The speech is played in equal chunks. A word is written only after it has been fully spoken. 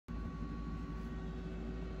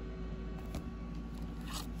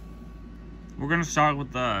we're gonna start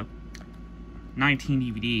with the 19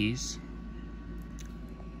 DVDs.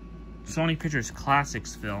 Sony Pictures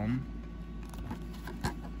Classics film.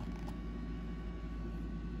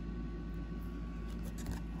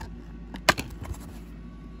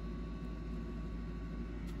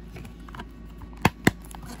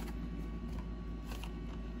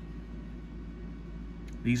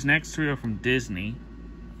 These next three are from Disney.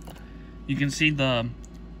 You can see the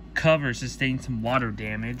cover sustained some water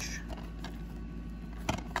damage.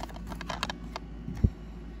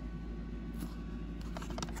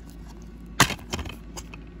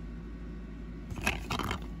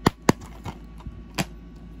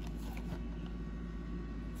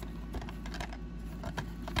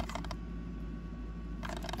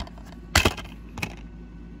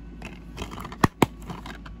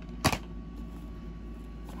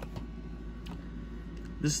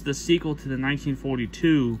 This is the sequel to the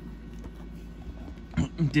 1942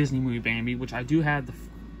 Disney movie Bambi, which I do have that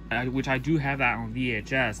on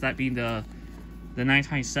VHS. That being the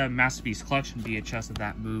 1997 Masterpiece Collection VHS of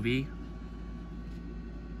that movie.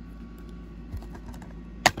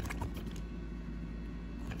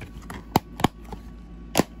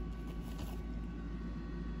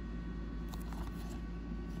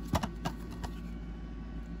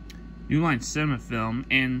 New Line Cinema film,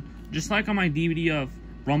 and just like on my DVD of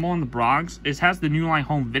Rumble in the Bronx, it has the New Line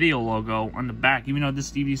Home Video logo on the back, even though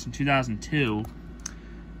this DVD is from 2002.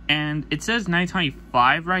 And it says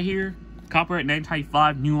 1995 right here. Copyright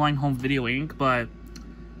 1995, New Line Home Video Inc. But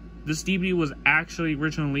this DVD was actually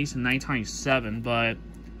originally released in 1997, but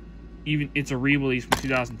it's a re-release from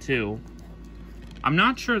 2002. I'm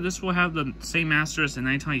not sure this will have the same master as the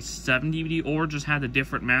 1997 DVD, or just have the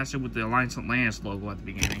different master with the Alliance Atlantis logo at the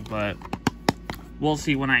beginning, but we'll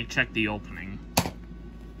see when I check the opening.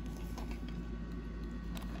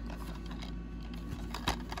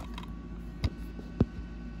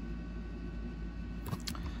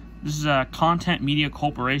 This is a Content Media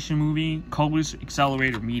Corporation movie, Kobu's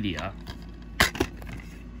Accelerator Media.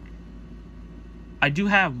 I do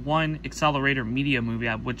have one Accelerator Media movie,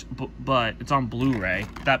 but it's on Blu Ray,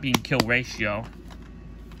 that being Kill Ratio,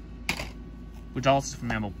 which also is from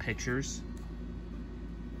Mammal Pictures.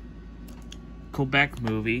 Quebec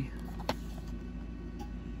movie.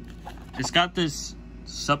 It's got this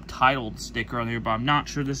subtitled sticker on there, but I'm not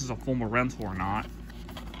sure this is a formal rental or not.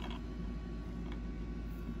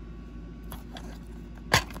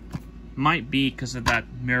 Might be because of that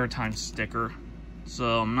maritime sticker.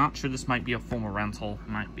 So I'm not sure this might be a formal rental.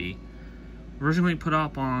 It might be. Originally put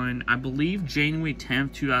up on, I believe, January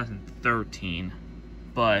 10th, 2013.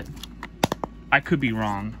 But I could be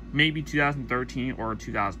wrong. Maybe 2013 or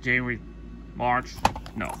January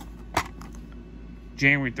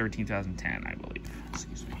 13, 2010, I believe.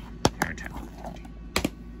 Excuse me. January 10th.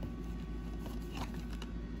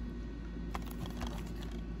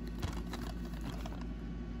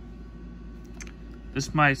 This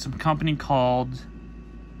is by some company called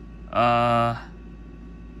Quad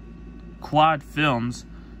Films,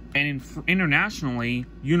 and internationally,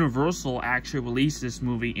 Universal actually released this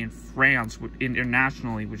movie in France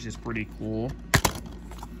internationally, which is pretty cool.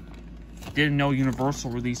 Didn't know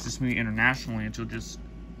Universal released this movie internationally until just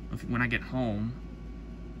when I get home.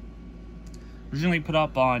 Originally put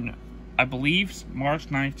up on, I believe, March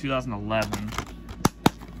 9th, 2011.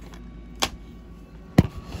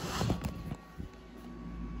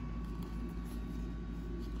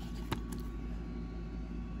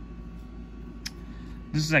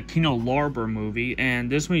 This is a Kino Lorber movie,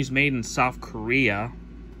 and this movie is made in South Korea.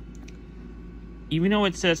 Even though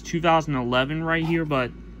it says 2011 right here,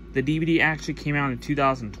 but the DVD actually came out in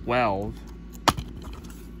 2012.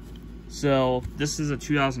 So, this is a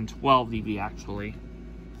 2012 DVD, actually.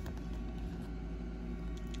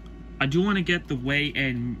 I do want to get The Way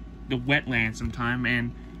and The Wetlands sometime,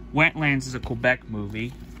 and Wetlands is a Quebec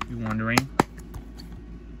movie, if you're wondering.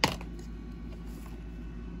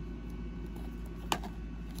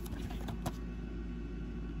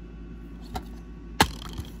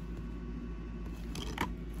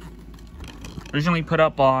 Originally put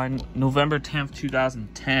up on November 10th,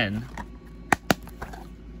 2010.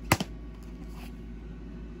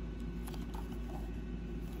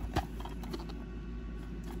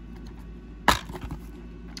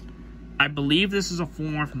 I believe this is a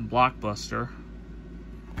form from Blockbuster.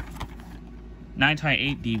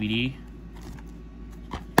 9x8 DVD.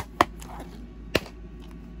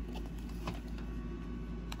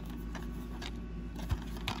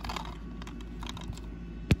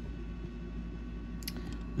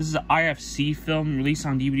 This is an IFC film released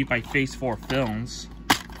on DVD by Phase 4 Films.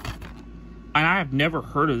 And I have never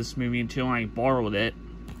heard of this movie until I borrowed it.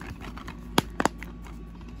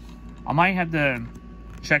 I might have to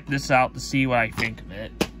check this out to see what I think of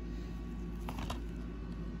it.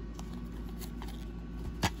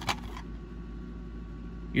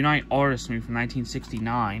 United Artists movie from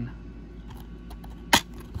 1969.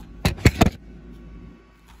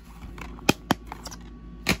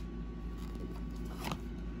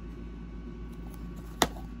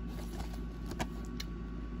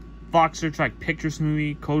 Fox Searchlight Pictures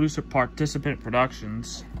movie, co-producer participant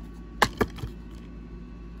productions.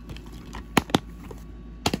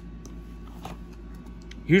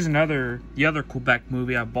 Here's the other Quebec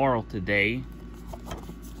movie I borrowed today.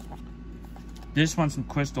 This one's from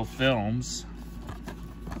Crystal Films.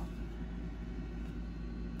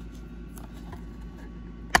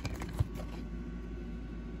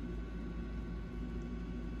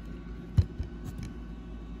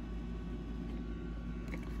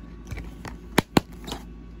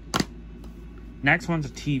 Next one's a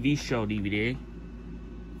TV show DVD.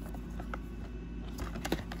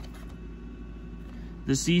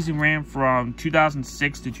 The season ran from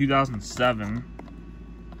 2006 to 2007.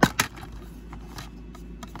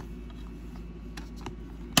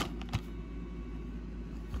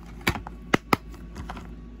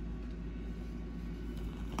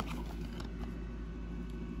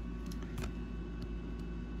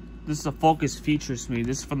 This is a Focus Features movie.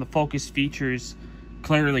 This is from the Focus Features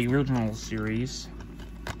Clearly Original series.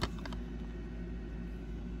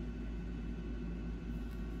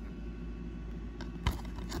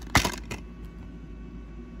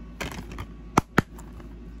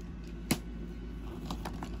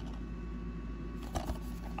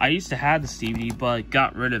 I used to have this DVD, but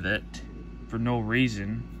got rid of it for no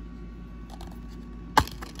reason.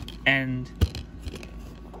 And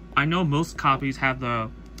I know most copies have the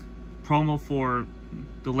promo for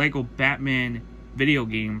the Lego Batman video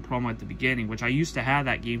game promo at the beginning, which I used to have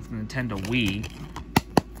that game from Nintendo Wii.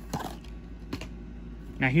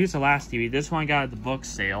 Now here's the last DVD. This one I got at the book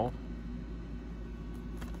sale.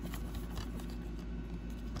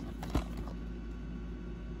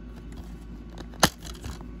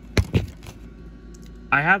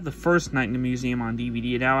 I have the first Night in the Museum on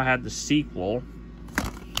DVD, and now I have the sequel.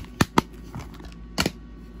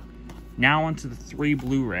 Now onto the 3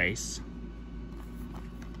 Blu-rays.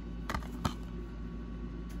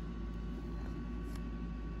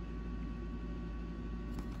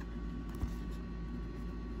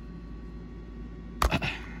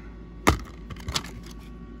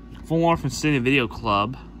 For more from Cine Video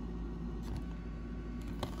Club.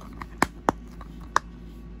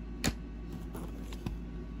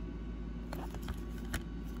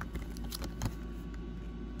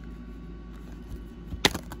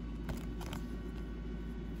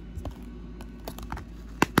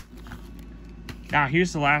 Now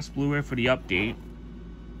here's the last Blu-ray for the update.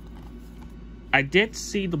 I did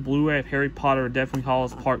see the Blu-ray of Harry Potter Deathly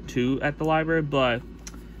Hallows Part 2 at the library, but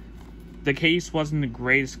the case wasn't in the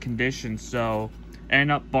greatest condition, so I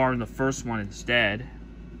ended up borrowing the first one instead.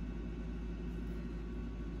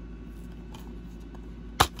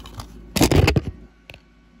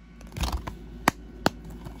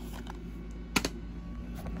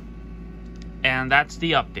 And that's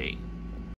the update.